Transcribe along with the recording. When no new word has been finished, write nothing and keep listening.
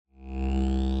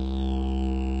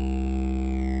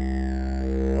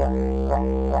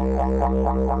Hey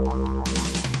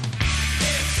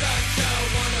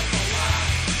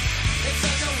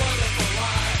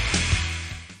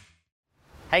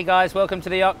guys, welcome to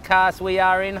the Occ-Cast. We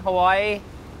are in Hawaii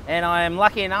and I am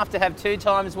lucky enough to have 2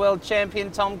 times world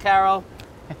champion Tom Carroll.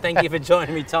 Thank you for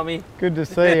joining me, Tommy. Good to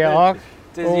see you, Occ.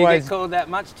 Does you get called that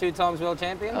much, 2 times world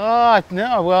champion? Oh,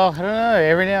 no, well, I don't know.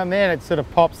 Every now and then it sort of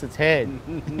pops its head.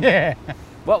 Yeah.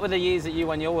 What were the years that you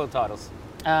won your world titles?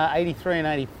 83 and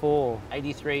 84.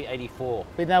 83, 84.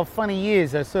 But they were funny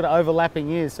years, they're sort of overlapping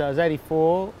years. So it was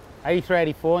 84, 83,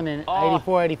 84, and then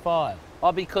 84, 85.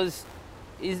 Oh, because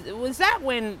was that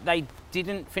when they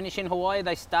didn't finish in Hawaii?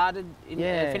 They started in,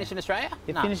 finished in Australia?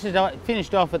 It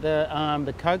finished off at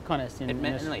the Coke contest in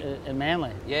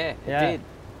Manly. Yeah, it did.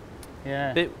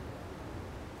 Yeah.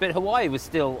 But Hawaii was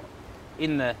still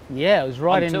in the it was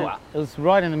right in tour. It was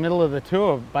right in the middle of the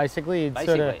tour, basically.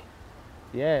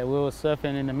 We were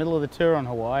surfing in the middle of the tour on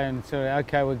Hawaii, and so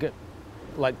okay, we got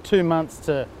like 2 months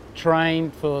to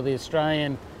train for the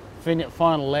Australian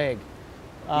final leg.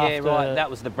 That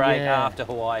was the break after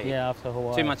Hawaii. Yeah, after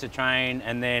Hawaii. 2 months of train,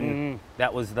 and then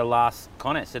that was the last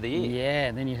contest of the year. Yeah,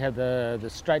 and then you have the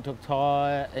straight hook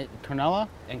tie at Cronulla.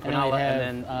 And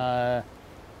then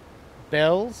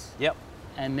bells. Yep.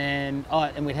 And then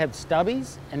and we'd have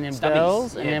stubbies, and then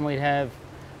bells, and then we'd have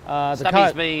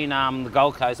stubbies being the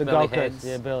Gold Coast, the belly Gold heads. Coast,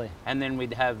 yeah, belly. And then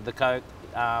we'd have the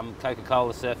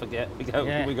Coca-Cola surfer. We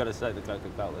got to say the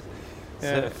Coca-Cola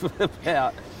surf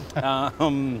about.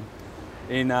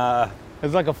 It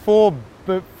was like a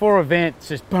four events,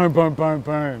 just boom, boom, boom,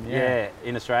 boom. Yeah,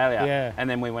 in Australia. Yeah. And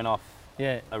then we went off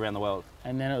around the world.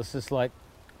 And then it was just like,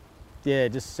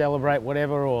 just celebrate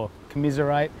whatever or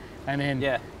commiserate, and then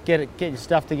get your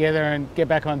stuff together and get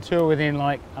back on tour within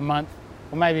like a month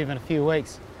or maybe even a few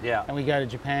weeks. Yeah. And we go to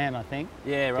Japan, I think.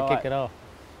 Yeah, right. To kick it off.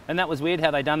 And that was weird how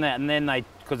they done that, and then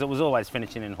because it was always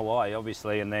finishing in Hawaii,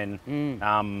 obviously, and then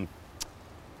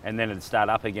it'd start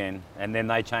up again, and then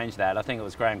they changed that. I think it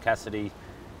was Graham Cassidy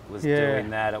was doing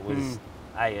that. It was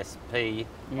ASP.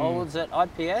 Oh, was it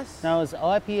IPS? No, it was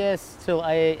IPS till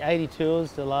 82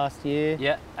 was the last year.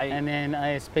 Yeah. And then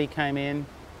ASP came in.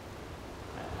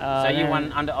 So you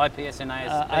won under IPS and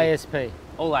ASP? ASP.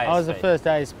 All ASP? I was the first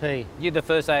ASP. You're the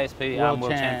first ASP world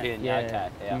champion? Yeah. Okay,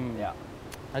 yeah.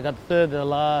 I got third the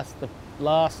last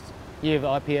year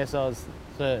of IPS, I was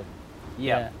third.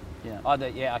 Yeah. Oh,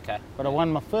 okay. But I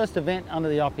won my first event under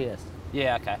the IPS.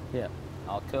 Yeah, okay. Yeah.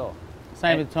 Oh, cool.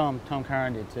 Same with Tom. Tom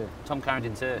Carroll did too. Tom Carroll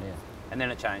did too? Yeah. And then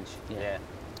it changed? Yeah.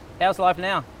 How's life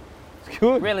now? It's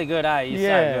good. Really good, eh? You're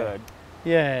so good.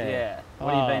 Yeah. Yeah.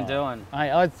 What have you been doing?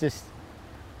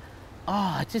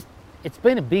 It's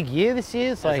been a big year this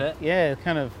year. It's it?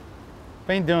 Kind of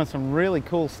been doing some really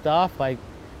cool stuff, like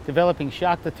developing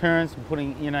shark deterrents and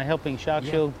putting, helping Shark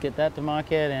Shield get that to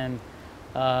market, and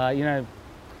I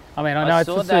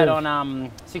saw that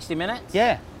on 60 Minutes.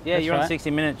 Yeah. Yeah, you're right. on 60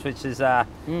 Minutes, which is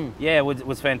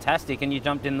was fantastic, and you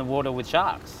jumped in the water with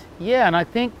sharks. Yeah, and I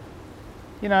think,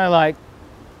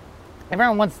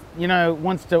 everyone wants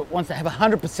to have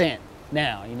 100%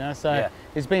 now, So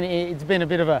it's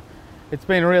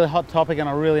been a really hot topic, and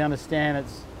I really understand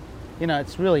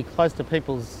it's really close to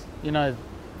people's feeling of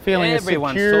security.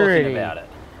 Everyone's talking about it.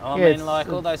 I mean,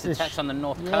 all those attacks on the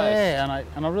North Coast. Yeah,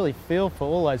 and I really feel for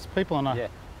all those people, and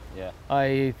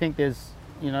I think there's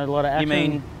a lot of action. You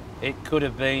mean it could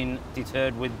have been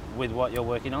deterred with what you're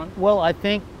working on? Well, I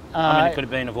think it could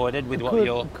have been avoided with what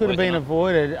you're could have been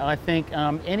avoided. I think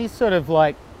any sort of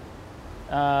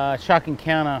shark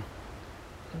encounter.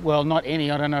 Well, not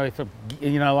any. I don't know if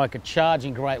like a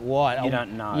charging great white. You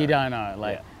don't know. You don't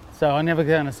know. So I'm never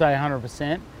going to say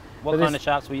 100%. What kind of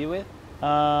sharks were you with?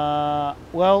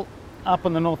 Well, up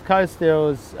on the North Coast there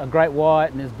was a great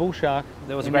white and there's bull shark.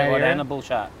 There was a great white and a bull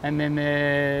shark. And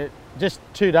then just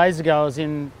 2 days ago I was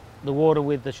in the water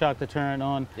with the shark deterrent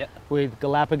on with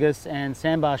Galapagos and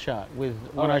sandbar shark with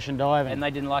One Ocean Diving. And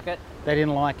they didn't like it? They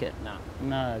didn't like it.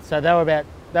 No. So they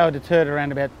were deterred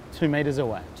around about 2 metres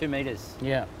away. 2 metres?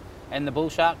 Yeah. And the bull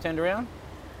shark turned around?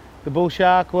 The bull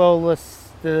shark, well,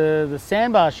 the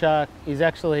sandbar shark is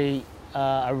actually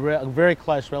a very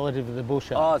close relative to the bull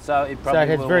shark. Oh, so it probably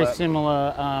has very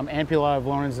similar ampullae of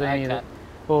Lorenzini,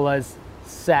 all those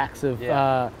sacs of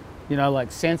like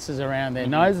sensors around their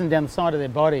nose and down the side of their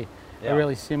body are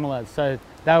really similar. So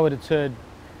they were deterred.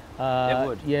 They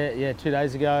would. 2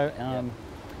 days ago.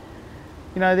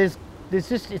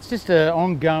 It's just an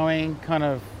ongoing kind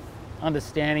of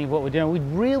understanding of what we're doing. We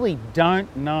really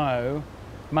don't know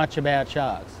much about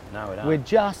sharks. No, we don't. We're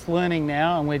just learning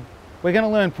now, and we're going to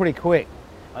learn pretty quick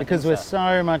because we've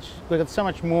got so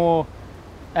much more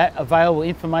available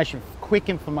information, quick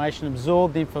information,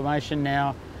 absorbed information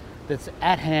now. that's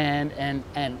at hand,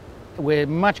 and we're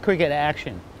much quicker to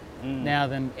action now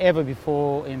than ever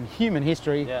before in human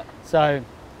history. Yeah. So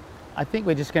I think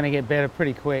we're just going to get better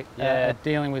pretty quick at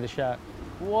dealing with the shark.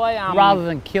 Why? Rather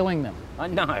than killing them. I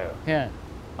know. Yeah.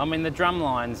 I mean, the drum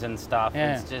lines and stuff,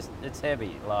 Yeah. it's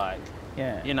heavy. Like,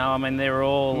 Yeah. you know, I mean, they're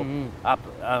all up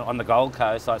on the Gold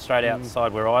Coast, like straight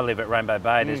outside where I live at Rainbow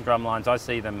Bay. There's drum lines. I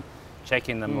see them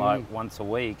checking them like once a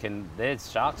week, and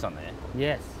there's sharks on there.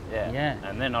 Yes. Yeah.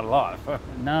 And they're not alive.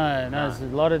 No, there's a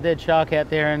lot of dead shark out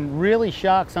there, and really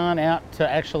sharks aren't out to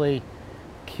actually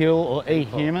kill or eat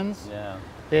humans. Yeah.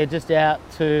 They're just out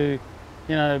to,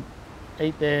 you know,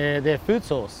 eat their food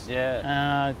source.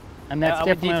 Yeah. And that's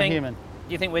definitely not human.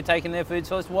 Do you think we're taking their food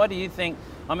source? Why do you think,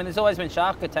 I mean, there's always been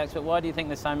shark attacks, but why do you think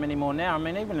there's so many more now? I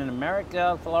mean, even in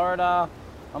America, Florida,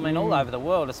 I mean, all over the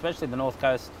world, especially the north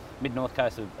coast, mid-north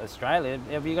coast of Australia.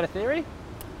 Have you got a theory?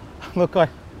 Look, I'm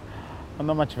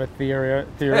not much of a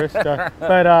theorist,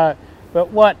 but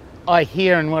what I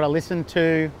hear and what I listen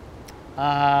to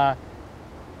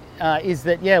is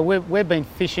that, yeah, we've been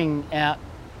fishing out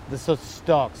the sort of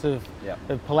stocks of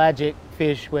pelagic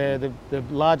fish where the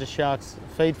larger sharks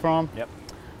feed from. Yep.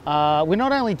 We're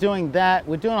not only doing that,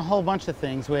 we're doing a whole bunch of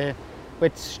things where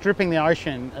we're stripping the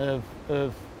ocean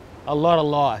of a lot of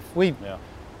life.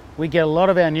 We get a lot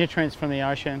of our nutrients from the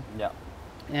ocean. Yeah.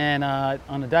 And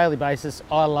on a daily basis,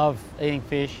 I love eating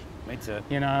fish. Me too.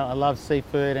 You know, I love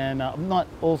seafood, and not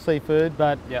all seafood,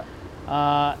 but yeah.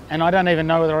 And I don't even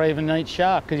know whether I even eat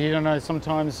shark, because you don't know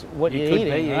sometimes what you're eating. You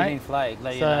could be right? eating flake.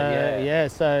 Like, So you know,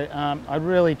 so I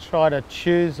really try to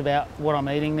choose about what I'm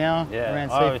eating now around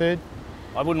seafood.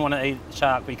 I wouldn't want to eat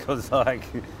shark because like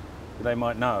they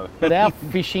might know. But our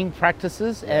fishing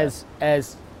practices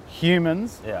as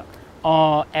humans,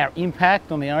 our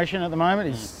impact on the ocean at the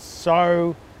moment is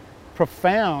so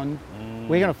profound.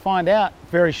 We're going to find out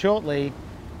very shortly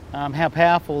how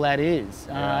powerful that is.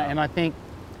 And I think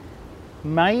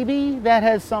maybe that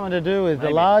has something to do with the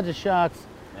larger sharks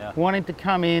wanting to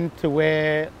come in to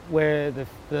where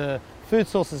the food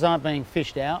sources aren't being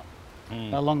fished out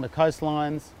along the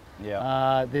coastlines.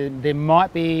 There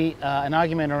might be an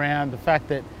argument around the fact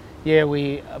that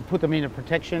we put them into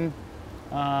protection.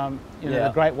 You know,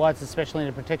 the great whites especially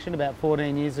into protection about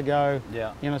 14 years ago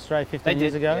in Australia, 15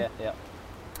 years ago.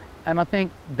 And I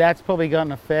think that's probably got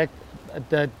an effect.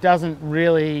 That doesn't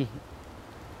really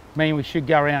mean we should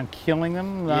go around killing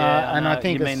them. And I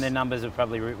think you mean their numbers have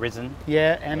probably risen.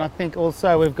 And I think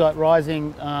also we've got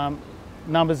rising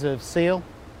numbers of seal,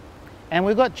 and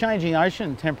we've got changing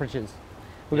ocean temperatures.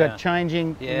 We've got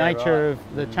changing nature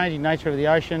of the changing nature of the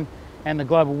ocean, and the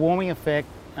global warming effect,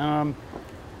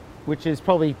 which is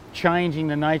probably changing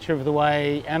the nature of the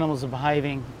way animals are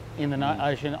behaving in the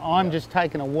ocean. I'm just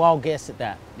taking a wild guess at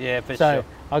that. For so sure.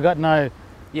 I got no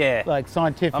like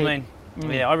scientific. I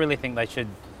mean, I really think they should.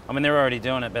 I mean, they're already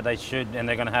doing it, but they should, and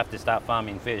they're going to have to start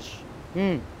farming fish,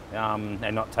 and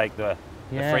not take the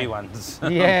free ones.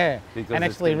 And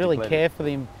actually really care for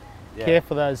them, care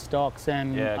for those stocks,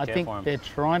 and I think they're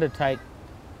trying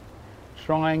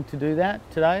to do that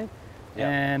today.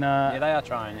 And they are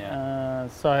trying.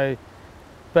 So,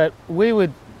 but we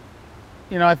would,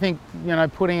 you know, I think, you know,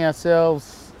 putting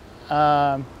ourselves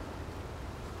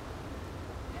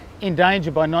in danger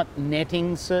by not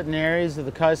netting certain areas of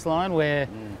the coastline where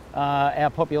our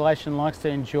population likes to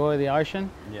enjoy the ocean.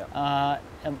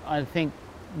 And I think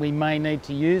we may need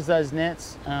to use those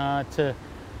nets to,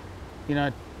 you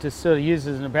know, to sort of use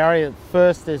as a barrier.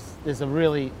 First, there's a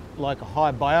really like a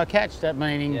high bycatch. That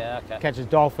meaning catches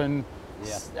dolphin,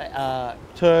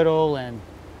 turtle,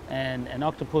 and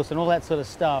octopus and all that sort of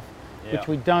stuff, which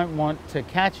we don't want to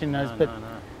catch in those.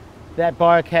 That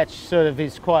bycatch sort of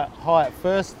is quite high at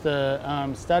first,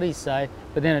 the studies say,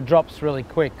 but then it drops really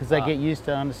quick because they get used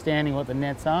to understanding what the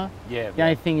nets are. The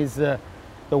only thing is the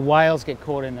whales get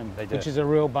caught in them, which is a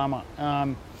real bummer.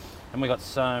 And we've got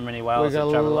so many whales that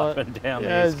travel up and down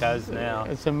the East Coast now.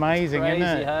 It's amazing, isn't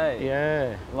it?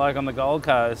 Hey? Like on the Gold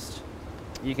Coast,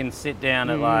 you can sit down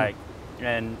at like,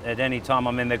 and at any time,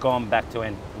 I mean, they're gone back to,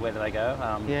 where do they go?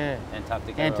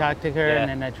 Antarctica. And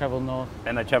then they travel north.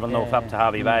 And they travel north up to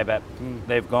Harvey Bay, but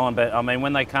they've gone. But I mean,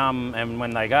 when they come and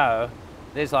when they go,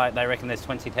 there's like, they reckon there's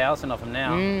 20,000 of them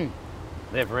now.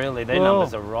 They've really, their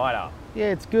numbers are right up.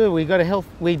 It's good.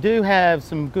 We do have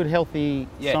some good healthy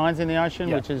signs in the ocean,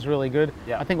 which is really good.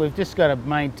 I think we've just got to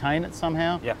maintain it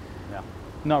somehow.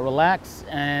 Not relax.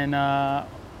 And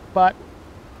but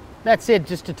that said,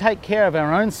 just to take care of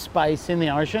our own space in the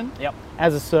ocean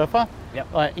as a surfer,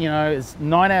 like, you know, it's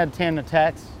 9 out of 10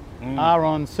 attacks are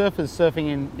on surfers surfing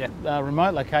in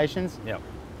remote locations.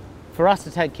 for us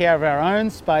to take care of our own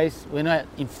space, we're not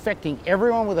infecting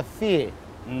everyone with a fear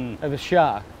of a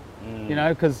shark, you know,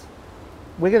 because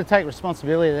we're going to take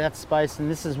responsibility of that space, and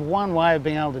this is one way of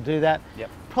being able to do that. Yep.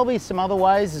 Probably some other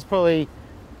ways is probably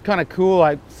kind of cool,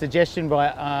 like suggestion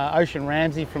by Ocean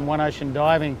Ramsey from One Ocean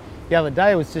Diving the other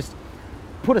day was just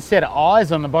put a set of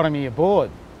eyes on the bottom of your board.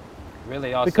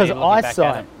 Really? Oh, Because so you're looking back at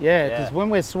eyesight, 'em. yeah, because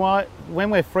when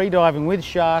we're free diving with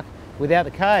shark, without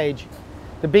the cage,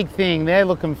 the big thing they're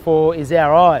looking for is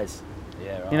our eyes.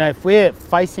 Yeah, right. You know, if we're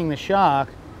facing the shark,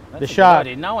 That's the a good shark,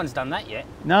 idea. No one's done that yet.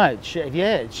 no,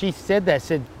 she said that,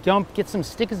 said, go get some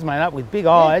stickers made up with big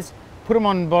eyes, put them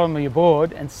on the bottom of your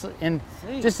board, and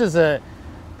See. just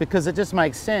because it just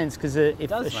makes sense, because if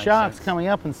does a make shark's sense. coming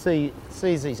up and sees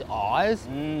these eyes,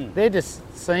 they're just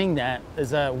seeing that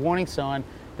as a warning sign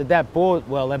that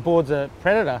board's a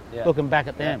predator looking back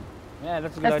at them. Yeah,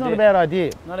 that's a good idea. That's not a bad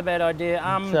idea. Not a bad idea.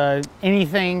 So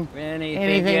anything yeah,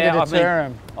 to deter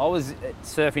them. I was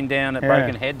surfing down at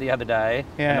Broken Head the other day,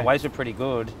 and the Yeah. waves were pretty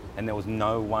good, and there was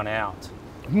no one out.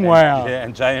 Wow. Yeah,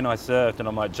 and Jay and I surfed, and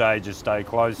I'm like, Jay, just stay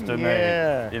close to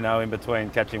Yeah. me, you know, in between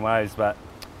catching waves. But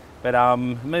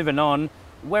moving on,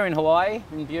 we're in Hawaii,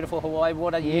 in beautiful Hawaii.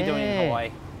 What are you doing in Yeah.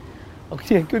 Hawaii? Oh,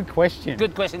 yeah, good question.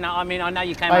 Good question. No, I mean, I know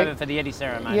you came over for the Eddie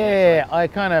ceremony. Yeah, I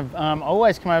kind of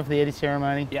always come over for the Eddie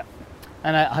ceremony. Yep.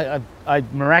 And I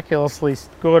miraculously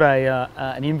got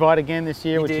an invite again this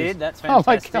year. You which did? is, That's oh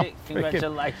my fantastic. God, freaking-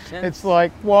 Congratulations. It's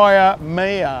like, why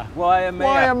Mia? Why Mia?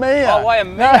 Why Mia? Oh, why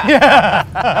Mia?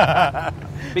 Yeah.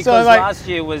 Because like- last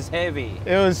year was heavy.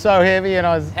 It was so heavy, and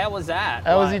How was that?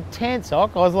 it was Like, intense,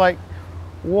 Occ. I was like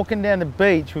walking down the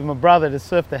beach with my brother to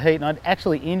surf the heat, and I'd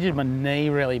actually injured my knee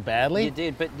really badly. you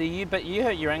did, but you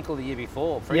hurt your ankle the year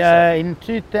before. Yeah, in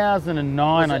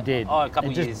 2009 Was I it? did. Oh, a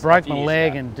couple it just years, broke a few my years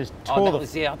leg ago. and just Oh, tore that the.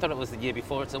 was, I thought it was the year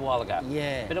before. It's a while ago.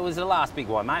 Yeah. But it was the last big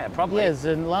Waimea, probably. Yeah, it was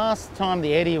the last time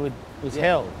the Eddie was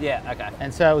held. Yeah, okay.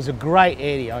 And so it was a great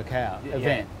Eddie Occ-Cast Yeah,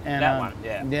 event. And, that one,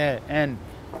 yeah. Yeah, and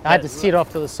I had to sit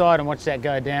off to the side and watch that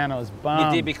go down. I was You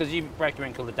bummed. did because you broke your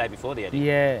ankle the day before the Eddie.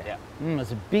 Yeah. Yeah. It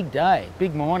was a big day,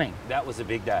 big morning. That was a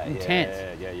big day.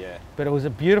 Intense. Yeah. But it was a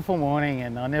beautiful morning,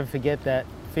 and I'll never forget that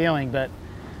feeling. But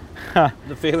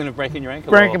The feeling of breaking your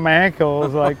ankle. breaking my ankle, I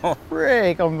was like,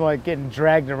 frick, I'm like getting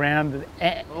dragged around.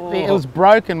 It Oh. was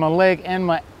broken, my leg and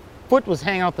my foot was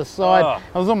hanging off the side. Oh.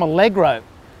 I was on my leg,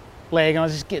 and I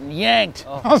was just getting yanked.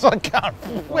 Oh. I was like, God,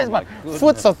 where's my my goodness.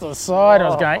 foot's off to the side? I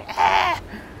was Oh. going, ah!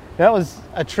 That was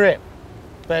a trip.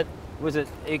 But Was it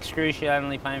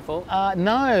excruciatingly painful?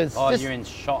 no, it's Oh, just, you're in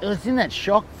shock. it was in that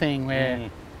shock thing where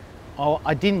Mm.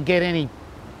 I didn't get any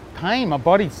pain. My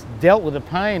body's dealt with the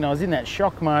pain. I was in that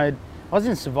shock mode. I was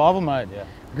in survival mode Yeah.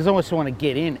 because I just want to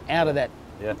get out of that.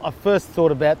 Yeah. I first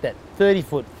thought about that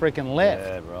 30-foot freaking left.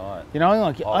 Yeah, right. You know,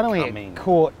 like I don't want to coming. get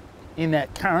caught in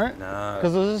that current No.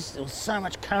 because there was so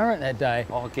much current that day.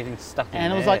 Oh, getting stuck in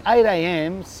And it was there. like 8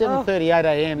 a.m., 7:30, 8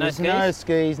 a.m. No There's no skis?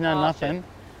 skis, no Oh, nothing. shit.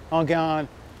 I'm going,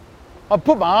 I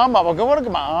put my arm up. I go, what do I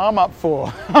got my arm up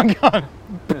for? I'm going,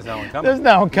 There's no one coming. there's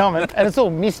no one coming. And it's all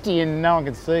misty and no one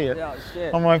can see it. Oh,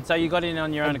 shit. I'm like, So you got in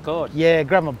on your own accord? yeah,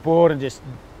 grab my board and just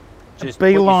Just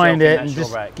put yourself beelined in it that and shore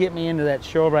just break. get me into that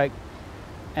shore break.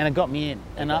 And it got me in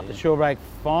and Okay, up the yeah. shore break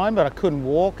fine, but I couldn't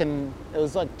walk. And it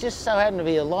was like just so happened to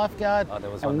be a lifeguard Oh, there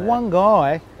was and one there. one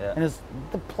guy. Yeah. And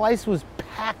the place was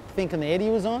packed thinking the Eddie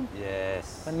was on.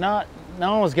 Yes. But no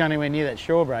one was going anywhere near that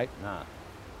shore break. No.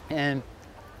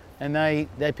 And they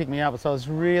picked me up, so I was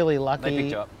really lucky. They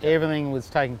picked you up, yeah. Everything was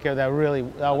taken care of. They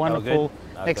were wonderful. good?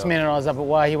 Oh, Next God. minute I was up at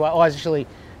Waihiwa. I was actually,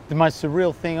 the most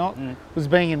surreal thing was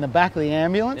being in the back of the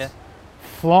ambulance, Yeah.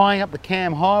 flying up the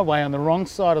Cam Highway on the wrong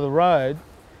side of the road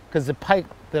because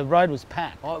the road was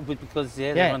packed. Oh, but because Yeah,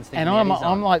 everyone's thinking and the Eddie's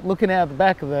I'm on. like looking out the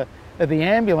back of the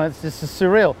ambulance. This is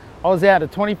surreal. I was out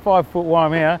at 25-foot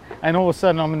Waimea, and all of a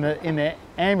sudden I'm in the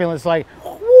ambulance, like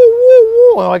woo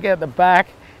woo woo, like out the back,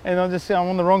 and I'm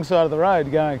on the wrong side of the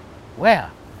road, going, wow,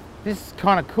 this is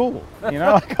kind of cool, you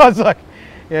know. Like, I was like,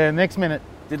 yeah. Next minute,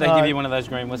 Did they give you one of those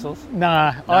green whistles?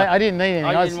 nah, No. I didn't need anything.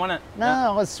 Oh, you I didn't want it? No,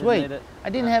 No, I was didn't sweet. need it. I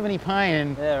didn't have any pain,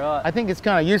 and Yeah, right. I think it's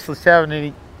kind of useless having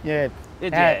any. Yeah,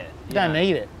 don't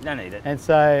need it. Don't need it. And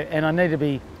so, and I need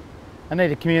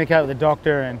to communicate with the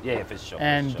doctor and Yeah, for sure.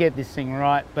 and for sure. get this thing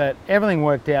right. But everything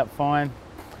worked out fine.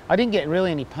 I didn't get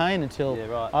really any pain until Yeah,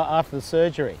 right. after the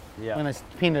surgery, Yeah. when they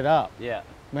pinned it up, Yeah.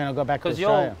 when I got back to Because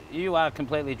Australia. you are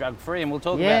completely drug free, and we'll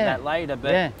talk Yeah, about that later.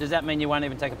 But yeah. does that mean you won't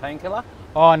even take a painkiller?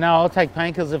 Oh no, I'll take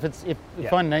painkillers if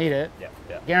Yeah. I need it, Yeah.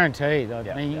 guaranteed. I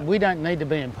Yeah, mean, yeah. we don't need to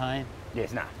be in pain.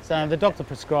 Yes. Nah. So the doctor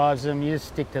prescribes them. You just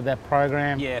stick to that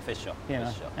program. Yeah, for sure. You know,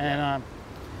 For sure. and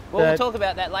Well, we'll talk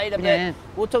about that later. Yeah.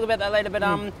 But we'll talk about that later.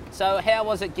 But so how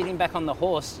was it getting back on the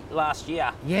horse last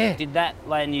year? Yeah. Did that?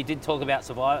 And you did talk about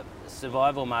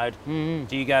survival mode. Do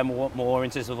you go more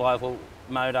into survival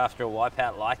mode after a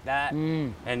wipeout like that?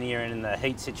 And you're in the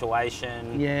heat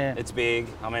situation. Yeah. It's big.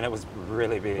 I mean, it was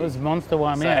really big. It was monster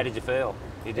one. So how did you feel?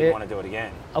 You didn't want to do it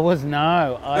again?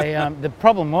 The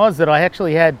problem was that I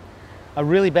actually had a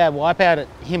really bad wipeout at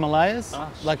Himalayas,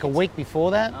 like a week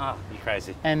before that. Oh, you're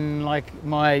crazy. And like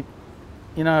I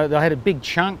had a big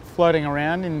chunk floating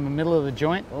around in the middle of the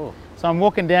joint. Oh. So I'm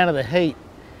walking down to the heat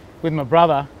with my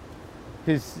brother,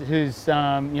 who's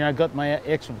got my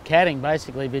extra caddying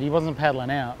basically, but he wasn't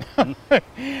paddling out.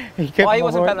 He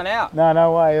wasn't paddling out?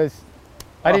 No way.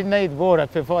 I didn't need water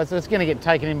so I was going to get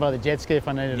taken in by the jet ski if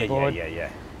I needed a board.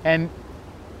 Yeah. And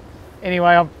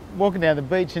anyway, I'm walking down the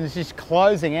beach and it's just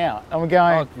closing out. I'm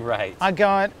going. Oh, great.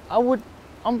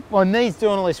 My knees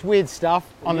doing all this weird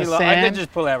stuff on the sand. I could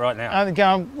just pull out right now. I'm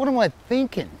going, what am I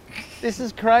thinking? This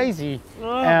is crazy.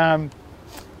 But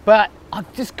I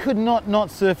just could not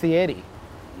surf the eddy.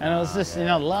 And it was just,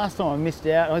 the last time I missed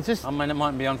out. It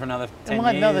might be on for another 10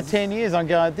 years. Another 10 years. I'm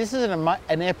going, this is an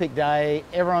epic day.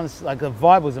 Everyone's like, the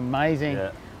vibe was amazing.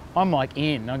 Yeah. I'm like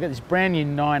in. I got this brand new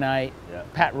 9.8. Yeah.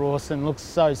 Pat Rawson looks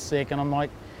so sick. And I'm like,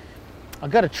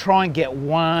 I've got to try and get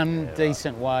one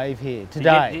decent wave here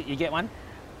today. You get one?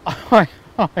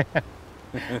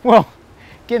 Well,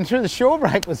 getting through the shore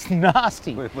break was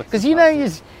nasty. Because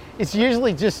it's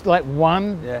usually just like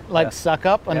one suck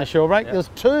up on the shore break. There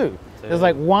was two. There was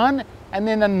like one and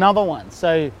then another one.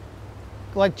 So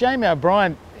like Jamie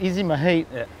O'Brien, he's in my heat.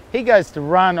 Yeah. He goes to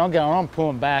run, I'm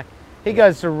pulling back. He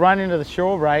goes to run into the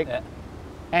shore break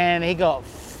and he got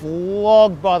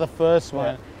flogged by the first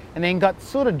one and then got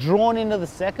sort of drawn into the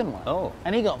second one. Oh.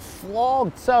 And he got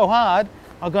flogged so hard,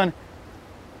 I'm going,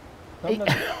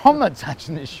 I'm not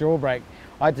touching this shore break.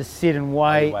 I had to sit and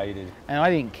wait. And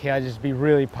I didn't care, I'd just be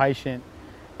really patient.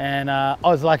 And I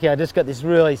was lucky, I just got this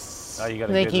really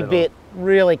sneaky bit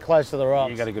really close to the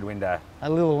rocks. You got a good window. A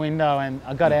little window, and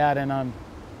I got out and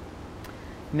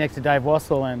next to Dave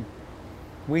Wassell, and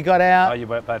we got out. Oh, you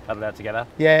both paddled out together?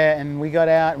 Yeah, and we got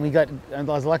out, and I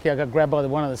was lucky I got grabbed by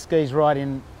one of the skis right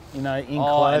in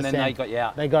close. And then they got you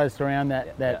out. They got us around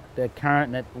that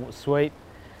current, that sweep.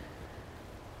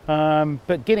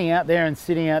 But getting out there and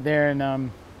sitting out there and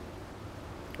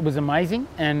it was amazing,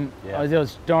 and there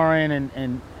was Dorian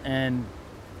and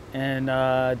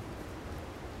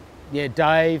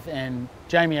Dave and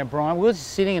Jamie O'Brien. We were just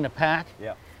sitting in a pack,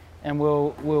 and we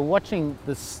were watching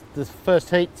this first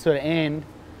heat sort of end,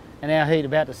 and our heat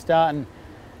about to start,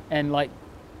 and like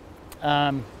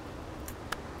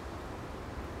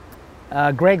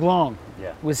Greg Long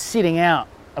was sitting out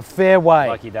a fair way,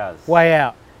 like he does, way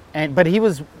out, but he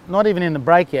was not even in the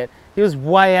break yet. He was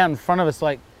way out in front of us,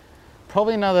 like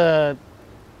probably another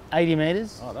 80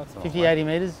 metres, 50, 80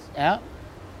 metres out.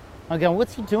 I'm going,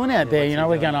 what's he doing out there?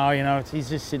 We're going, he's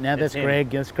just sitting out. That's Greg.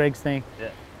 That's Greg's thing. Yeah.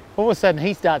 All of a sudden,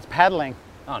 he starts paddling.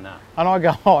 Oh, no. And I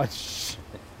go, oh, shh.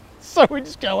 So we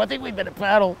just go, I think we better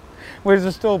paddle. We're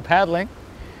just still paddling.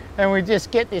 And we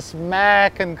just get this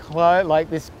smack and close, like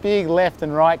this big left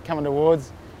and right coming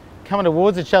towards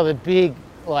each other, big,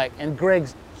 like, and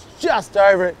Greg's just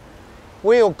over it.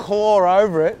 We'll claw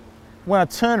over it. When I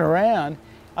turn around,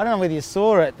 I don't know whether you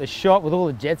saw it, the shot with all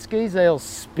the jet skis, they all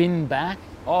spin back.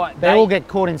 Oh, they all get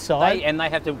caught inside. And they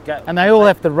have to go. And they all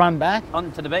have to run back.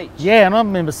 Onto the beach. Yeah, and I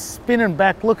remember spinning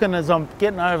back, looking as I'm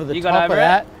getting over the top of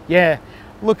that. Yeah,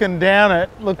 looking down it,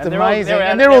 looked amazing.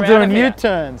 And they're all doing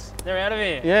U-turns. They're out of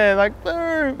here. Yeah, like,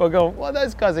 boom. I go, well,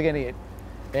 those guys are going to get.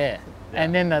 Yeah.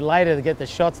 And then later they get the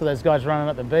shots of those guys running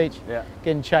up the beach,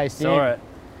 getting chased in. Saw it.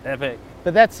 Epic.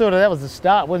 But that was the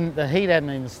start. The heat hadn't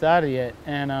even started yet,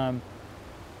 and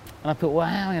I thought, well,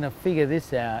 how am I going to figure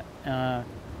this out?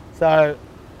 So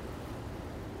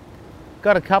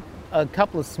got a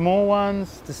couple of small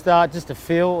ones to start, just to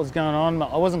feel what was going on.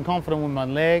 I wasn't confident with my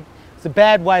leg. It's a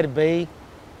bad way to be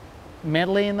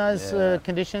mentally in those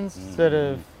conditions.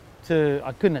 I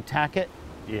couldn't attack it.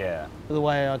 Yeah. The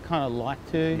way I kind of like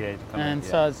to. Yeah.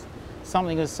 So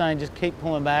something was saying, just keep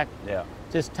pulling back. Yeah.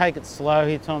 Just take it slow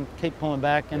here, Tom. Keep pulling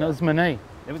back, and it was my knee.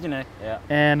 It was your knee. Yeah.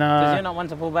 And because you're not one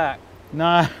to pull back.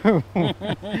 No.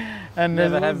 And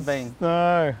never have been.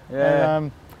 No. Yeah.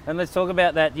 And let's talk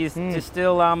about that. You're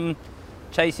still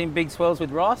chasing big swells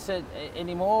with Ross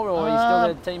anymore, or are you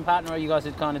still a team partner, or you guys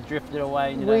have kind of drifted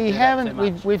away? And we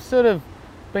haven't. We've sort of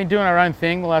been doing our own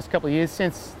thing the last couple of years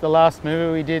since the last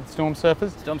movie we did, Storm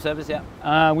Surfers. Storm Surfers,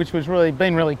 yeah. Which was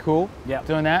been really cool. Yeah.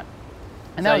 Doing that.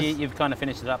 And so that was, you've kind of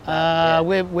finished it up. Yeah.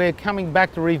 we're coming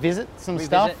back to revisit some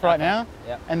stuff right now.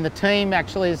 Yep. And the team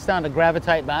actually is starting to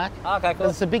gravitate back. Okay, cool.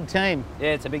 It's a big team.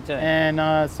 Yeah, it's a big team.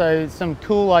 And so some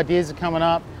cool ideas are coming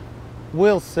up.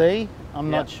 We'll see. I'm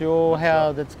not sure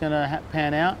how that's going to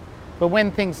pan out. But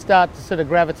when things start to sort of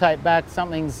gravitate back,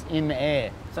 something's in the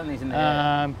air. Something's in the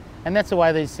air. And that's the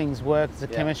way these things work. It's a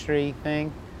chemistry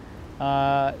thing.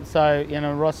 So, you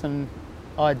know, Ross and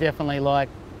I definitely like,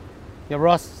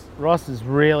 Ross is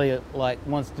really like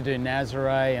wants to do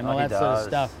Nazare and all that sort of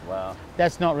stuff. Wow.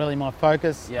 That's not really my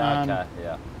focus. Yeah, okay,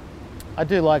 yeah. I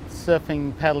do like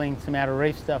surfing, paddling, some outer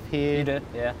reef stuff here. You do,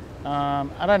 yeah.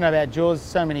 I don't know about Jaws,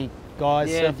 so many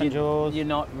guys surfing Jaws. You're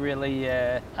not really,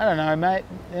 I don't know, mate.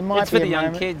 There might it's be for the young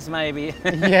moment. kids, maybe.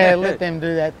 Yeah, let them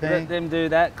do that thing. Let them do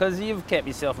that, because you've kept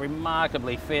yourself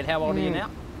remarkably fit. How old are you now?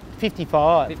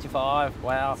 55. 55,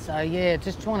 wow. So yeah,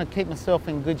 just trying to keep myself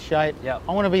in good shape. Yep.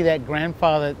 I want to be that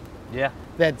grandfather. Yeah.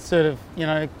 That sort of, you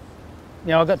know,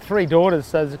 I've got 3 daughters,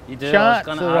 so there's you do. a chance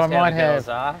I was that gonna I ask how might the have. girls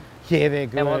are. Yeah, they're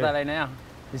good. How old are they now?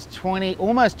 There's 20,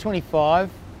 almost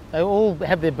 25. They all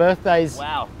have their birthdays.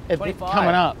 Wow. 25.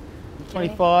 Coming up.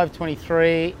 25,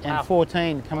 23, and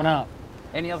 14 coming up.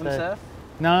 Any of them surf?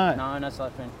 No. No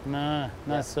surfing. No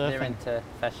surfing. They're into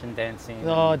fashion, dancing.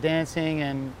 Oh, dancing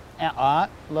and art.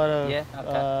 A lot of. Yeah,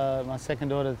 okay. My second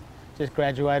daughter just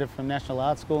graduated from National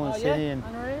Art School in Sydney, and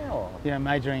unreal. you know,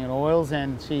 majoring in oils,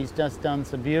 and she's just done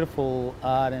some beautiful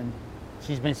art, and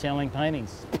she's been selling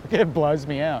paintings. It blows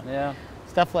me out. Yeah.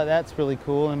 Stuff like that's really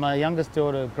cool. And my youngest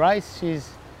daughter, Grace, she's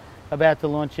about to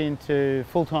launch into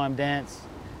full-time dance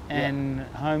and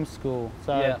homeschool.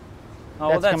 So yeah. Oh,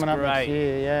 well, that's coming up great. next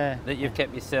year, yeah. That you've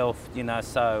kept yourself, you know,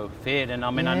 so fit. And I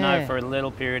mean, I know for a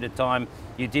little period of time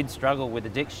you did struggle with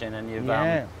addiction, and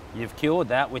you've cured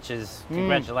that, which is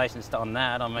congratulations on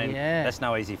that. I mean, that's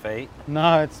no easy feat.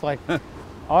 No, it's like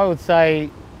I would say,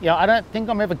 I don't think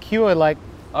I'm ever cured. Like,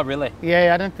 oh, really?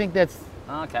 Yeah, I don't think that's.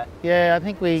 Okay. Yeah, I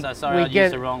think we. So sorry, I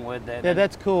used the wrong word there. Yeah,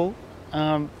 that's cool.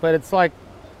 But it's like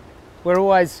we're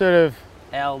always sort of.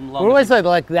 How long? We're always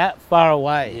like that far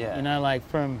away. Yeah. You know, like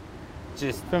from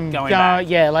going back.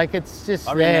 Yeah, like it's just.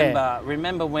 I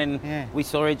remember when we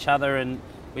saw each other and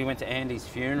we went to Andy's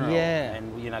funeral. Yeah.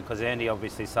 And you know, because Andy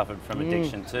obviously suffered from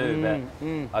addiction too.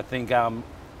 But I think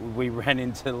we ran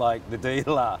into like the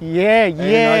dealer. Yeah, and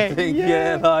I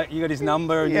think like you got his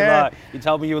number and you're like, you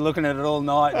told me you were looking at it all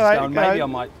night, just going, maybe I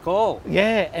might call.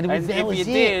 Yeah, and if you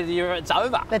did, it's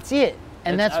over. That's it,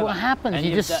 and that's what happens. And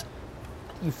you just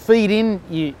you feed in.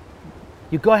 You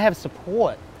got to have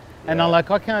support, and I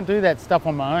can't do that stuff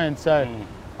on my own. So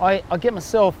I get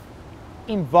myself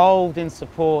involved in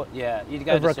support. Yeah, you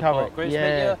go to recovery. Support groups, but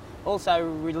you're also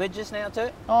religious now too?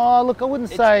 Oh, look, I wouldn't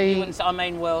say. I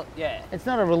mean, well, yeah. It's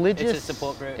not a religious. It's a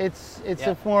support group. It's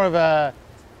a more of a.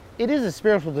 It is a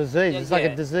spiritual disease. It's like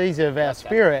a disease of our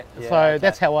spirit. So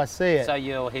that's how I see it. So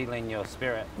you're healing your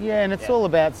spirit. Yeah, and it's all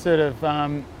about sort of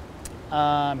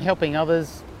helping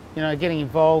others. You know, getting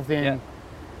involved in.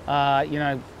 You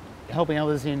know, helping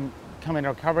others in coming to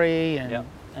recovery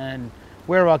and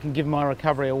where I can give my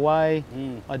recovery away,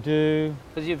 I do.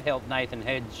 Because you've helped Nathan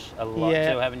Hedge a lot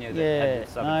too, haven't you? That had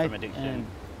suffered from addiction.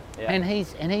 And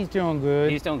he's doing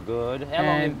good. He's doing good. How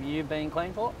long have you been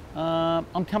clean for?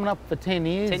 I'm coming up for 10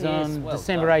 years, 10 years on well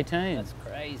December done. 18. That's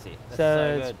crazy. That's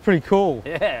so good. It's pretty cool.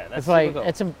 Yeah, that's it's like cool.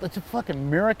 it's a fucking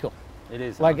miracle. It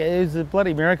is. Like it was a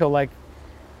bloody miracle. Like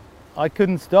I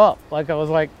couldn't stop. Like I was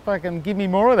like, fucking give me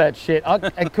more of that shit. I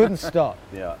couldn't stop.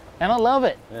 Yeah. And I love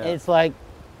it. Yeah. It's like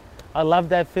I love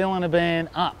that feeling of being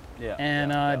up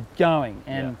and going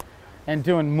and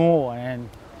doing more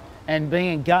and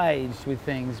being engaged with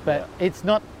things. But it's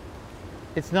not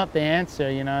the answer,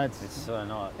 you know. It's so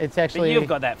not. It's actually. But you've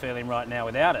got that feeling right now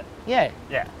without it. Yeah.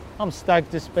 Yeah. I'm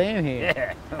stoked just being here.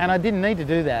 Yeah. And I didn't need to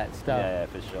do that stuff. Yeah,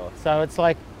 for sure. So it's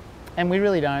like, and we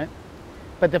really don't.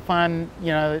 But the fun,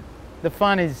 you know, the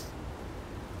fun is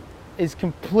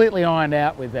completely ironed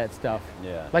out with that stuff.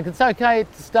 Yeah. Like it's okay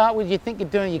to start with, you think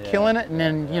you're killing it, and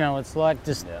then you know it's like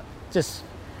just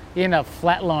you end up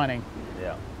flatlining.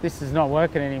 Yeah. This is not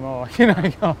working anymore, you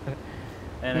know.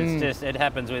 And it's just it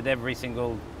happens with every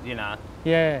single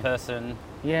person.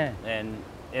 Yeah. And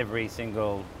every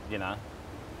single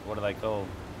what are they called?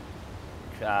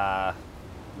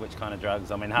 Which kind of drugs?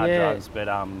 I mean hard drugs, but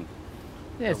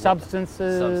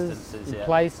substances,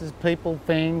 places, people,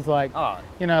 things like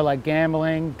like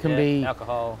gambling can be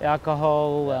alcohol.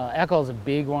 Alcohol's a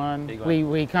big one.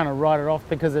 We kind of write it off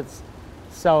because it's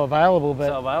so available,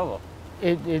 but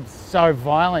it's so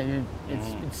violent.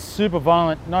 It's super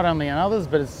violent, not only on others,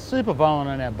 but it's super violent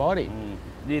on our body.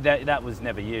 That was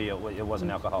never you. It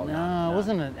wasn't alcohol. No, it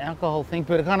wasn't an alcohol thing,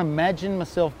 but I can't imagine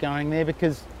myself going there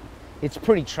because it's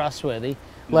pretty trustworthy.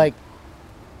 Like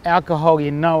alcohol,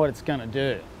 you know what it's going to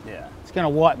do. Yeah. It's going to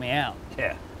wipe me out.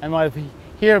 Yeah. And like, if you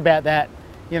hear about that,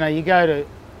 you know, you go to,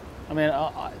 I mean,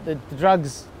 the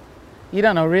drugs, you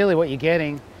don't know really what you're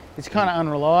getting. It's kind of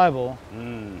unreliable.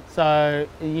 So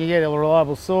you get a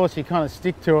reliable source, you kind of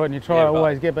stick to it and you try to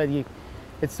always get, but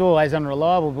it's always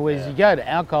unreliable. But whereas you go to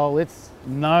alcohol, it's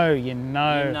you know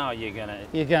you're gonna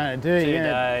do 2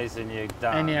 days and you're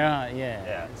done. And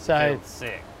yeah. So feel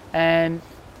sick. And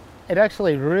it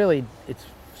actually really, it's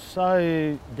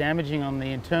so damaging on the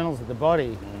internals of the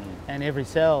body and every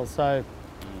cell. So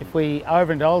if we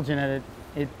overindulge in it,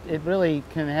 it really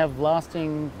can have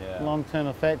lasting long-term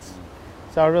effects.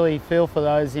 So I really feel for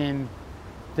those in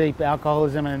deep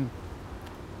alcoholism, and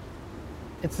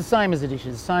it's the same as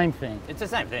addiction, same thing. It's the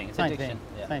same thing. It's same addiction.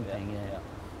 thing. Same thing. Yeah.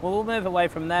 Well, we'll move away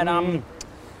from that. I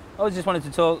just wanted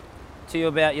to talk to you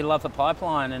about your love for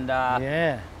pipeline, and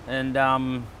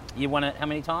you won it how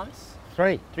many times?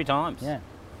 3 times. Yeah.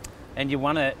 And you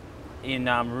won it in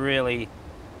really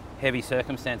heavy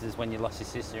circumstances when you lost your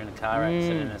sister in a car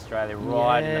accident in Australia,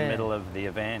 right in the middle of the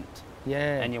event.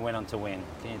 Yeah. And you went on to win.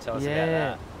 Can you tell us about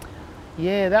that?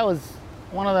 Yeah, that was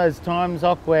one of those times,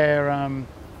 Occ, where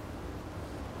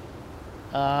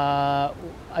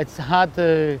it's hard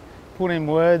to put in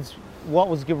words what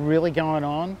was really going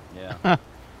on. Yeah.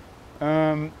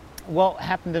 What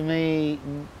happened to me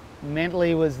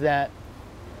mentally was that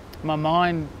my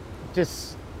mind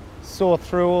just saw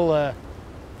through all the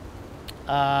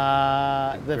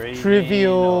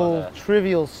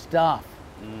trivial stuff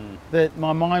that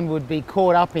my mind would be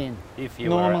caught up in if you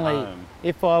normally were at home.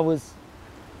 if I was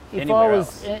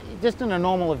just in a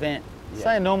normal event.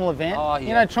 Say a normal event,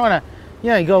 you know, trying to,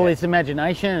 you know, you got all this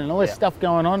imagination and all this stuff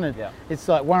going on, and it's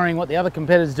like worrying what the other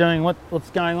competitor's doing, what's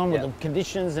going on with the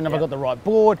conditions, and have I got the right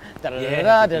board,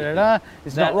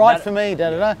 it's not right for me,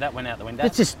 That went out the window.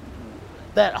 It's just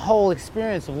that whole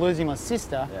experience of losing my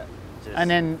sister, and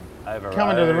then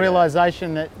coming to the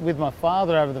realisation that with my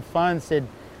father over the phone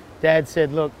Dad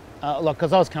said, look,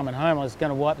 because I was coming home, I was going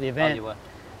to wipe the event. Oh, you were.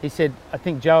 He said, I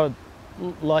think Joe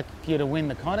would like you to win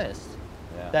the contest.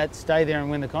 That stay there and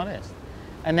win the contest.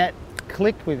 And that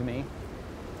clicked with me.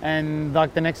 And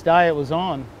like the next day it was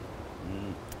on.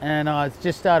 And I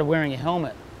just started wearing a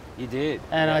helmet. You did.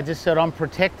 And I just said, I'm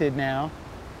protected now.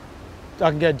 I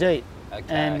can go deep. Okay.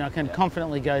 And I can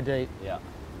confidently go deep. Yeah.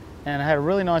 And I had a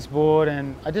really nice board,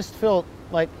 and I just felt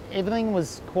like everything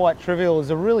was quite trivial. It was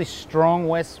a really strong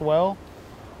west swell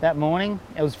that morning.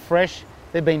 It was fresh.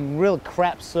 There'd been real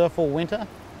crap surf all winter.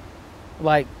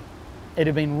 Like, it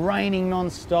had been raining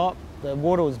non-stop. The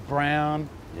water was brown.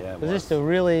 Yeah, it was just a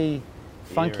really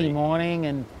funky morning,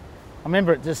 and I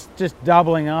remember it just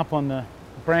doubling up on the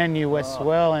brand new west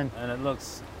swell. And it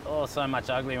looks so much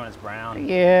uglier when it's brown.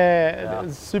 Yeah, it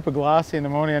was super glassy in the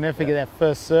morning. I never forget that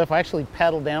first surf. I actually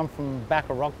paddled down from back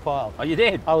a rock pile. Oh, you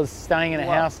did? I was staying in a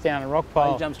house down a rock pile.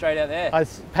 Oh, you jumped straight out there? I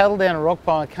paddled down a rock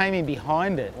pile and came in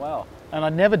behind it. Wow. And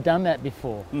I'd never done that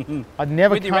before. I'd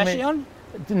never With the Rashi on?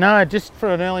 No, just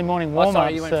for an early morning warm-up. Oh,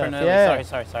 sorry, you went for an early,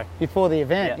 sorry. Before the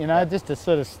event, you know, just to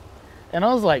sort of, and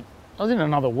I was like, I was in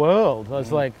another world. I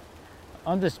was like,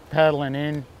 I'm just paddling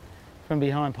in from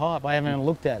behind pipe. I haven't even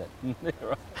looked at it.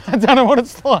 Right. I don't know what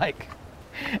it's like.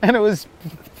 And it was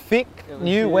thick,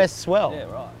 new west swell.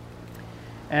 Yeah, right.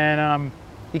 And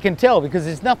you can tell because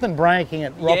there's nothing breaking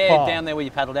at rock pile. Down there where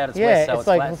you paddled out, it's west, so it's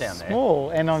like flat down there.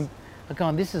 Small, and I'm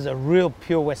going, this is a real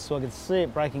pure west swell. I can see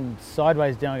it breaking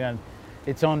sideways down, going,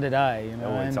 it's on today, you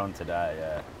know. Oh, it's on today,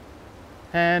 yeah.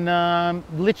 And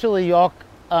literally,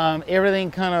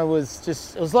 everything kind of was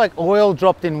just, it was like oil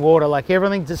dropped in water, like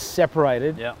everything just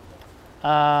separated. Yeah.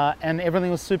 And everything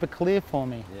was super clear for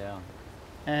me. Yeah.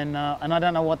 And I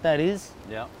don't know what that is.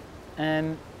 Yeah.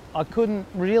 And I couldn't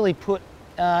really put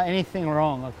anything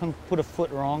wrong. I couldn't put a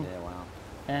foot wrong. Yeah, wow.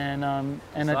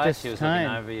 And it just she was came.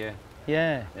 looking over you.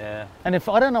 Yeah. Yeah. And if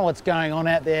I don't know what's going on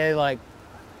out there, like,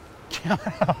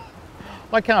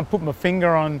 I can't put my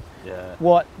finger on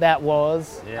what that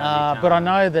was. Yeah, but I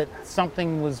know that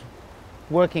something was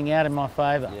working out in my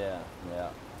favour. Yeah, yeah.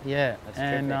 Yeah. That's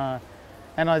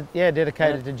and I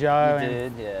dedicated to Joe.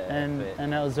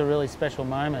 And that was a really special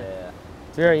moment. Yeah.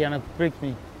 Very, and it brings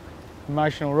me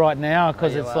emotional right now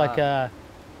because it's like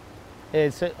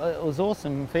it was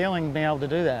awesome feeling being able to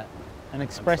do that and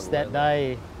express that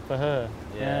day for her.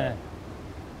 Yeah.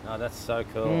 Oh, that's so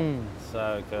cool.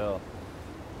 So cool.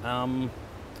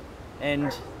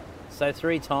 And so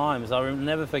 3 times, I will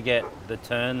never forget the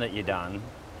turn that you done.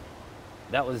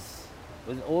 That was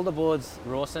Was all the boards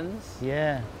Rawsons?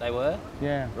 Yeah. They were?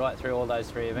 Yeah. Right through all those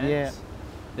 3 events? Yeah.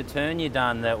 The turn you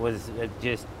done that was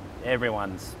just,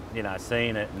 everyone's, you know,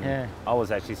 seen it. And Yeah. I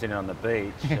was actually sitting on the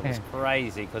beach. It was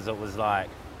crazy because it was like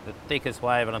the thickest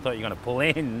wave and I thought you were going to pull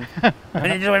in.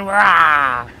 And it just went,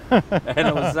 rah! And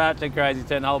it was such a crazy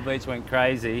turn. The whole beach went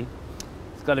crazy.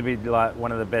 It's got to be like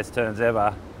one of the best turns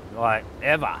ever. Like,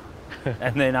 ever.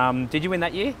 And then, did you win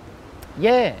that year?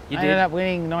 Yeah. You I did? ended up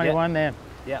winning 91 there.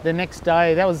 Yeah. The next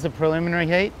day, that was the preliminary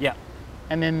heat. Yeah.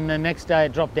 And then the next day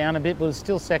it dropped down a bit, but it was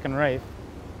still second reef.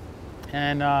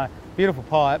 And beautiful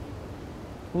pipe,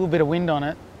 a little bit of wind on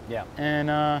it. Yeah.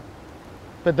 And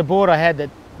but the board I had that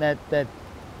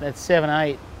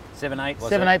 7/8. 7/8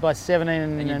 was 7/8 it? by 17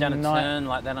 And you've done a 9. turn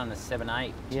like that on a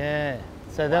 7/8. Yeah.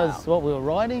 So that was what we were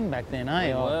riding back then, eh?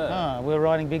 We were. We were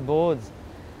riding big boards.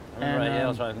 I remember, And, yeah, I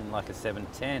was riding like a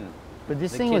 7/10. But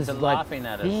this The thing kids was are like laughing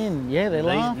at us. thin. Yeah, they're These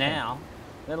laughing. now,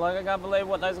 they're like, I can't believe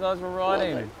what those guys were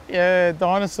riding. Yeah,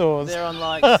 dinosaurs. They're on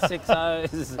like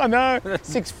 6.0s. I know.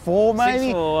 6.4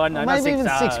 maybe. 6.4, I know, Maybe not even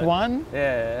 6.0. 6.1.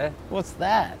 Yeah. What's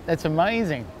that? That's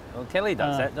amazing. Well, Kelly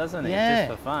does that, doesn't he? yeah.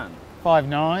 Just for fun.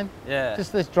 5.9. Yeah.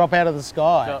 Just this drop out of the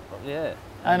sky. Yeah.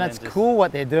 And it's cool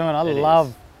what they're doing. I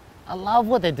love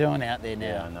what they're doing out there now.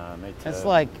 Yeah, I know, me too. It's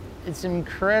like, it's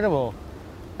incredible.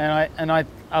 And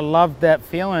I loved that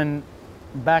feeling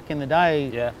back in the day.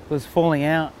 Yeah. Was falling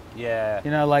out. Yeah.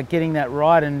 You know, like getting that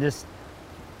right and just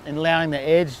and allowing the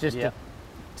edge just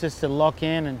to lock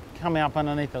in and come up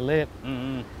underneath the lip.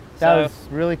 Mm-hmm. That was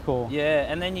really cool.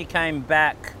 Yeah, and then you came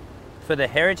back for the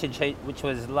Heritage Heat, which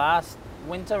was last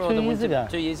winter or 2 the years winter ago.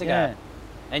 2 years ago. Yeah.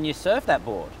 And you surfed that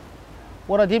board.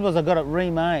 What I did was I got it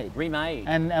remade. Remade.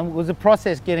 And it was a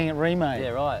process getting it remade. Yeah,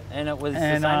 right. And it was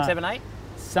And, the same 7/8?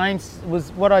 Same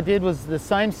was what I did was the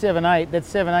same 7/8. That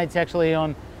 7/8's actually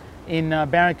in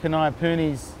Baron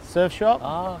Kanai surf shop.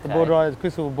 Oh, okay. The board riders,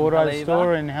 Crystal Board Riders Haleiwa.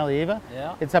 store in Haleiwa.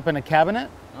 Yeah. It's up in a cabinet.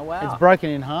 Oh, wow. It's broken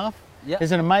in half. Yep.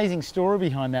 There's an amazing story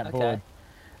behind that board.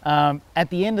 At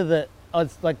the end of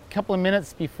it's like a couple of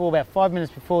minutes before, about 5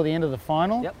 minutes before the end of the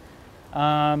final. Yep.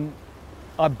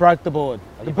 I broke the board.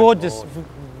 The board just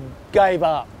gave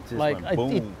up. Just Like went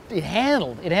boom. it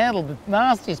handled the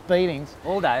nastiest beatings.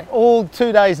 All day. All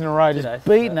 2 days in a row, 2 just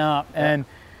days, beaten up and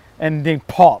then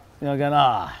pop. You know, going,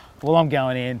 well, I'm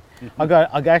going in. I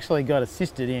actually got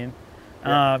assisted in,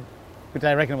 which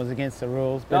I reckon was against the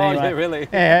rules. But anyway, yeah, really?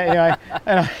 Yeah,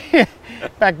 anyway, and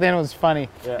back then it was funny.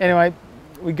 Yeah. Anyway,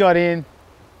 we got in,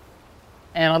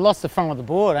 and I lost the front of the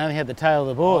board. I only had the tail of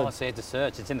the board. Oh, I see it to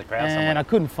search. It's in the crowd and somewhere. I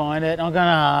couldn't find it. And I'm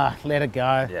going, let it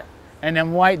go. Yeah. And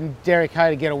I'm waiting Derek Hay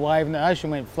to get a wave, and the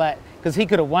ocean went flat because he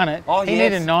could have won it. Oh, he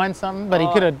yes. needed 9 something, but he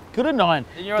could have 9.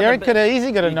 And you're on Derek the could have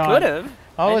easily got a He 9. could have.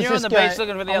 I And was you're on just the beach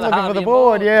looking for the I'm other looking half for the of your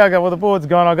board. board. Yeah, I go, well, the board's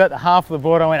gone. I got the half of the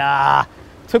board. I went,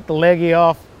 took the leggy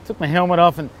off, took my helmet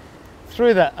off, and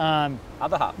threw the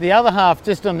Other half. the other half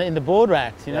just in the board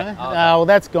racks. You know, Yeah. Oh, okay. well,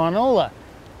 that's gone. All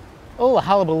the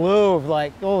hullabaloo of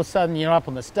like all of a sudden you're up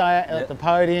on the at the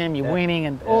podium, you're winning,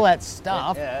 and all that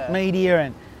stuff, media,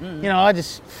 and you know,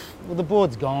 the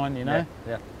board's gone. You know.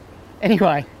 Yeah.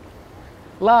 Anyway,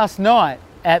 last night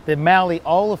at the Maui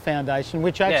Ola Foundation,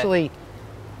 which actually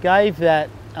gave that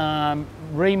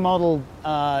remodeled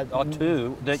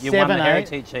Two that you 7, won the 8.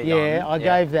 Heritage Heat Yeah, on. I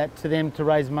gave that to them to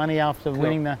raise money after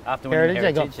winning the After winning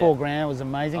Heritage. the They got Heritage, $4,000. It was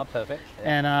amazing. Oh, perfect.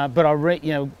 Yeah. And but I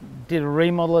did a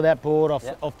remodel of that board off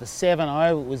the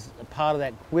 7.0. It was a part of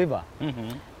that quiver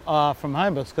from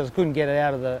Homebooks because I couldn't get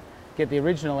the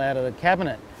original out of the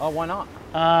cabinet. Oh, why not?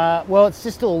 Well, it's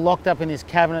just all locked up in this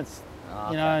cabinet,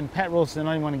 Oh, you know. And Pat Rawson,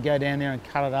 I didn't want to go down there and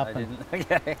cut it up. I didn't.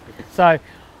 Okay. So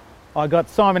I got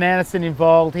Simon Anderson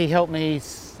involved. He helped me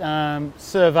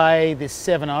survey this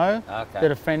 7.0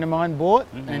 that a friend of mine bought,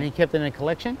 and he kept it in a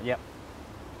collection. Yep.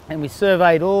 And we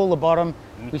surveyed all the bottom.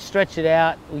 We stretched it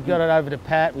out. We got it over to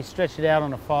Pat. We stretched it out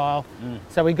on a file.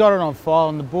 So we got it on file,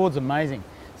 and the board's amazing.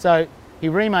 So he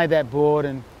remade that board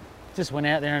and just went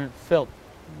out there, and it felt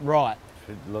right.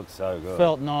 It looks so good.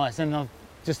 Felt nice, and I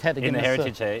just had to In get the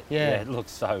Heritage Heat. Yeah. It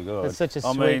looks so good. It's such a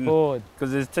sweet board.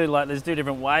 Because there's two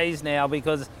different ways now.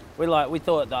 Because we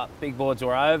thought that big boards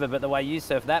were over, but the way you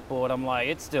surf that board, I'm like,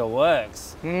 it still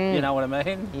works. You know what I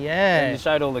mean? Yeah. And you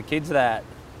showed all the kids that.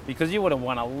 Because you would have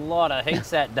won a lot of heats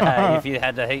that day if you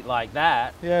had to heat like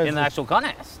that in the actual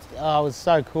contest. Oh, it was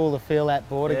so cool to feel that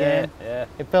board again. Yeah.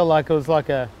 It felt like it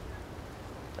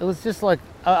was just like,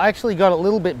 I actually got a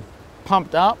little bit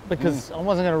pumped up because I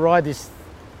wasn't going to ride this.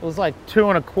 It was like 2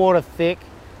 1/4 thick,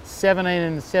 17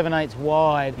 and 7/8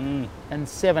 wide, and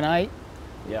 7/8,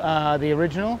 the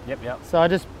original. Yep. So I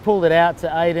just pulled it out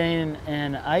to 18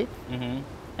 and 8,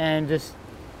 and just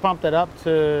pumped it up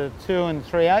to 2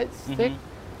 3/8 thick.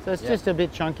 So it's just a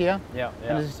bit chunkier. Yeah.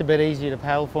 And it's just a bit easier to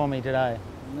paddle for me today.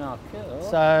 No, cool.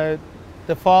 So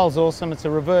the file's awesome. It's a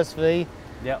reverse V.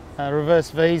 Yep.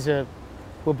 Reverse Vs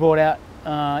were brought out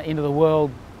into the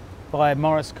world by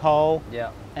Maurice Cole.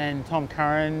 Yeah. And Tom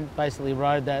Carroll basically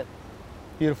rode that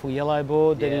beautiful yellow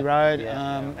board that he rode,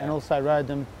 and also rode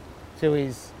them to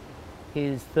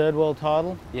his third world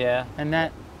title. Yeah. And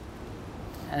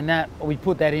that we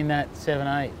put that in that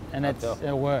 7/8, and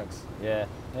it works. Yeah.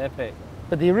 Epic.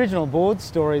 But the original board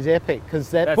story is epic because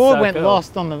that That's board so went cool.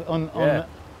 lost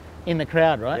in the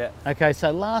crowd, right? Yeah. Okay,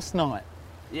 so last night,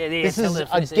 Yeah.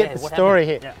 I get the story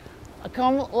here. Yeah. I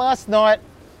come last night,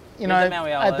 you know,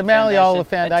 at the Malleola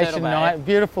Foundation night,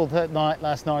 beautiful night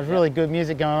last night. It was really good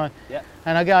music going on. Yeah.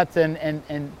 And I go up to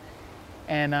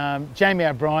and Jamie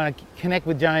O'Brien, I connect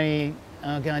with Jamie.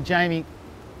 I'm going, Jamie,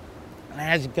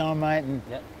 how's it going, mate?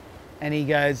 And he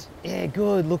goes, yeah,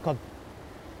 good. Look, I'd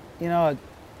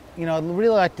really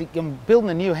like to. I'm building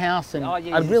a new house, and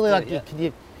I'd really like to.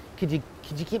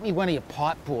 Could you get me one of your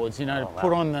pipe boards, you know, to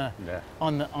put on the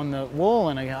wall?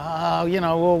 And I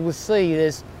go, well, we'll see.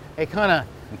 They're kind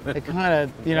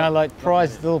of, you know, like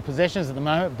prized little possessions at the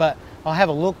moment, but I'll have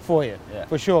a look for you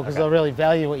for sure because I really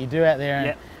value what you do out there,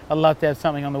 and I'd love to have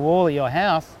something on the wall at your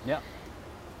house. Yeah.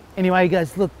 Anyway, he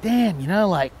goes, look, damn, you know,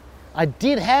 like I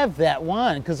did have that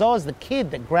one because I was the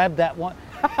kid that grabbed that one.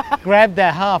 Grabbed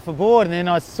that half a board, and then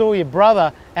I saw your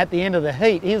brother at the end of the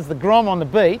heat. He was the grom on the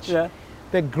beach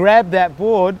that grabbed that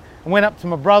board and went up to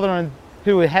my brother and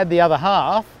who had the other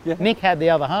half. Nick had the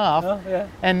other half,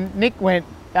 and Nick went,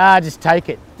 just take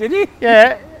it. Did he?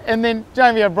 Yeah. And then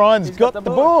Jamie O'Brien's got the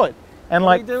board. And what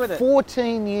like do you do with it?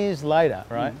 14 years later,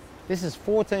 right? This is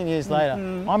 14 years later.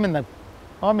 I'm in the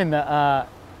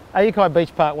Ayukai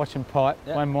Beach Park watching pipe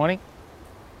one morning,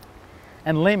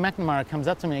 and Liam McNamara comes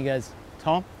up to me and goes,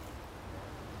 Tom,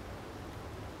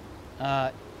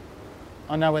 I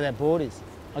know where that board is.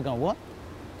 I go, what?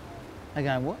 I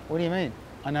go, what? What do you mean?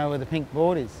 I know where the pink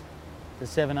board is, the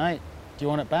 7/8. Do you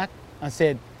want it back? I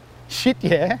said, shit,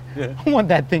 yeah. I want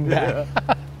that thing back.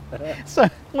 So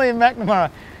Liam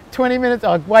McNamara, 20 minutes,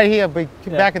 I'll wait here, I'll be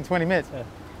back in 20 minutes.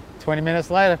 20 minutes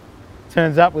later,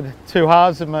 turns up with 2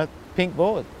 halves of my pink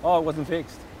board. Oh, it wasn't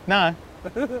fixed? No.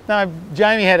 No,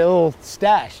 Jamie had it all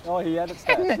stashed. Oh, he had it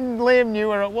stashed. And then Liam knew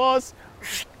where it was,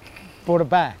 brought it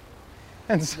back.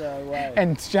 And, no way.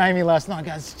 And Jamie last night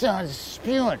goes, started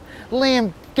spewing.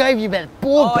 Liam gave you that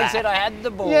board back. He said I had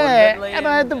the board. Yeah, and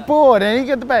I had the board, and he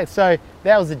got the back. So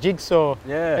that was the jigsaw.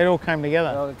 Yeah. It all came together.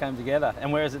 It all came together.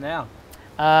 And where is it now?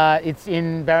 It's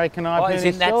in Barry Canai.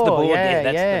 That's the board. Yeah,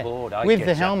 that's the board. With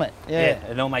the helmet. Yeah,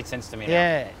 it all makes sense to me now.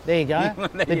 Yeah, there you go.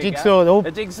 The jigsaw, all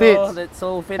the jigsaw, fits. that's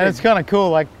all fitted. And it's kind of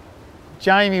cool. Like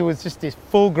Jamie was just this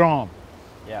full grom.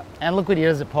 Yeah. And look what he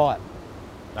does at pipe.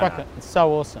 It's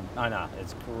so awesome. I know.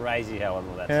 It's crazy how all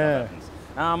that stuff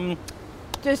happens.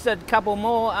 Just a couple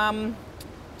more.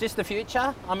 Just the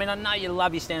future. I mean, I know you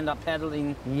love your stand-up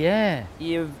paddling. Yeah.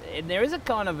 There is a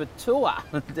kind of a tour.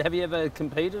 Have you ever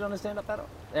competed on a stand-up paddle?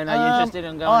 And are you interested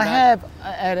in going? I have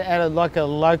at a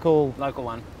local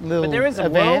one. But there is a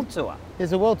world tour.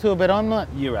 There's a world tour, but I'm not.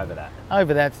 You're over that.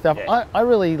 Over that stuff. Yeah. I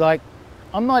really like.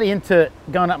 I'm not into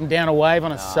going up and down a wave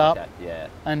on a sup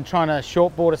and trying to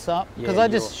shortboard a sup because I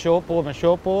just shortboard my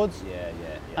shortboards. Yeah.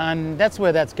 And that's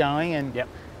where that's going, and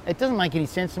it doesn't make any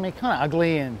sense to me. Kind of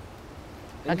ugly, and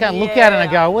I can't look at it and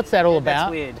I go, "What's that all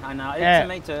about?" That's weird. I know. To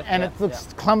me too. And it looks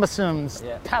cumbersome.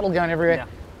 Paddle going everywhere. Yeah.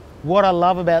 What I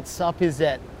love about sup is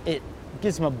that it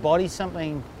gives my body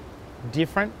something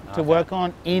different to work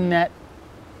on in that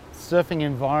surfing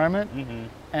environment.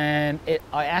 And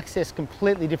I access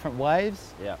completely different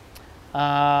waves.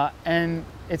 And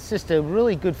it's just a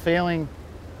really good feeling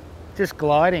just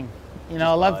gliding. You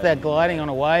know, I love that gliding on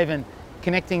a wave and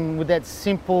connecting with that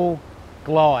simple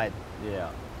glide. Yeah.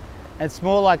 It's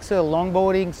more like sort of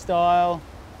longboarding style.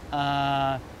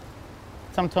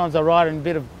 Sometimes I ride in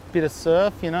a bit of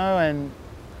surf, you know, and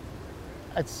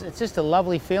it's just a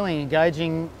lovely feeling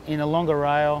engaging in a longer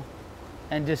rail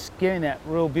and just getting that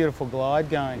real beautiful glide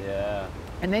going. Yeah.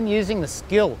 And then using the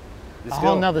skill, a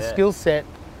whole nother skill set.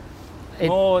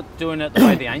 More doing it the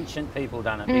way the ancient people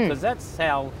done it, because that's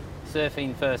how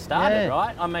surfing first started,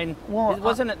 right? I mean,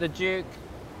 wasn't it the Duke?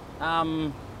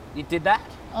 You did that?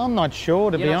 I'm not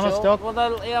sure, to be honest, Doc. Well,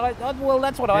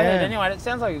 that's what I heard anyway. It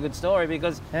sounds like a good story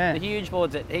because the huge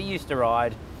boards that he used to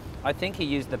ride, I think he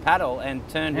used the paddle and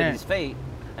turned with his feet,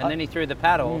 and then he threw the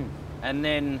paddle, and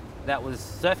then that was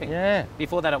surfing. Yeah.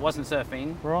 Before that, it wasn't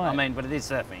surfing. Right. I mean, but it is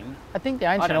surfing. I think the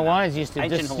ancient Hawaiians used to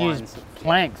just use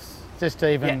planks just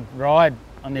to even ride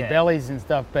on their bellies and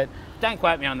stuff. But don't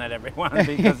quote me on that, everyone,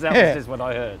 because that was just what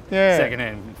I heard. Yeah.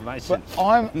 Second-hand information.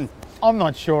 But I'm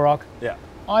not sure, Oc. Yeah.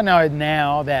 I know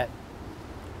now that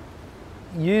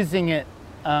using it,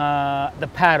 the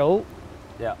paddle,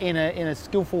 Yeah. in a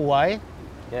skillful way,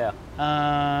 Yeah.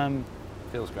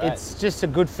 Feels great. it's just a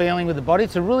good feeling with the body.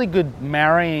 It's a really good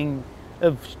marrying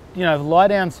of, you know, lie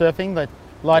down surfing, but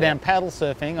lie down paddle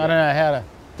surfing. I don't know how to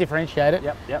differentiate it.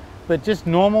 Yep, yep. But just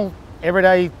normal,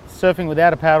 everyday surfing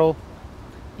without a paddle,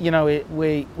 you know,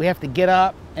 we have to get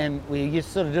up and we're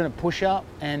just sort of doing a push up,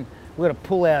 and we've got to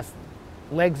pull our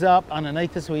legs up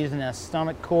underneath us. We're using our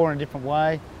stomach core in a different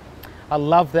way. I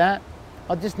love that.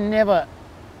 I just never,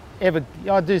 ever,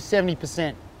 I do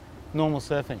 70% normal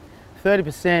surfing.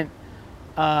 30%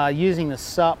 using the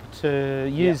SUP to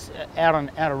use out on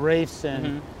outer reefs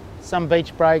and some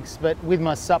beach breaks, but with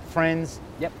my SUP friends.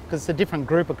 Yep. Because it's a different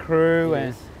group of crew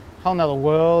and a whole nother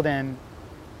world, and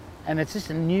it's just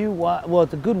a new way. Well,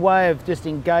 it's a good way of just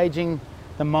engaging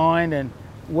the mind and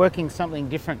working something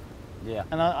different. Yeah.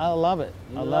 And I love it.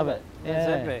 I love it. It's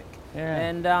epic. Yeah.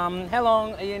 And how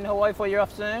long are you in Hawaii for? You're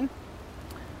off soon?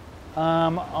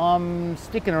 I'm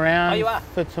sticking around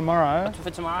for tomorrow. For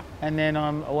tomorrow? And then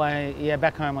I'm away,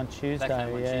 back home on Tuesday. Back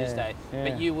home on Tuesday. Yeah.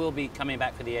 But you will be coming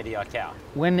back for the Eddie Occ-Cast.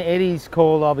 When Eddie's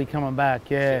called, I'll be coming back,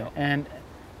 Sure. And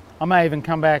I may even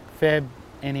come back Feb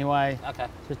anyway. Okay.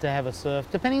 Just to have a surf,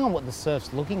 depending on what the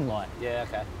surf's looking like. Yeah,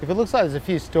 okay. If it looks like there's a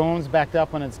few storms backed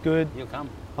up when it's good, you'll come.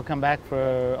 I'll come back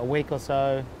for a week or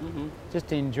so, just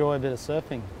to enjoy a bit of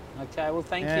surfing. Okay, well,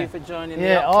 thank you for joining the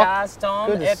Occ-Cast, Tom.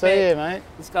 Good to see you, mate.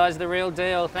 This guy's the real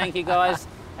deal. Thank you, guys.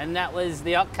 And that was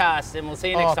the Occ-Cast, and we'll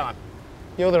see you next time.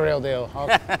 You're the real deal.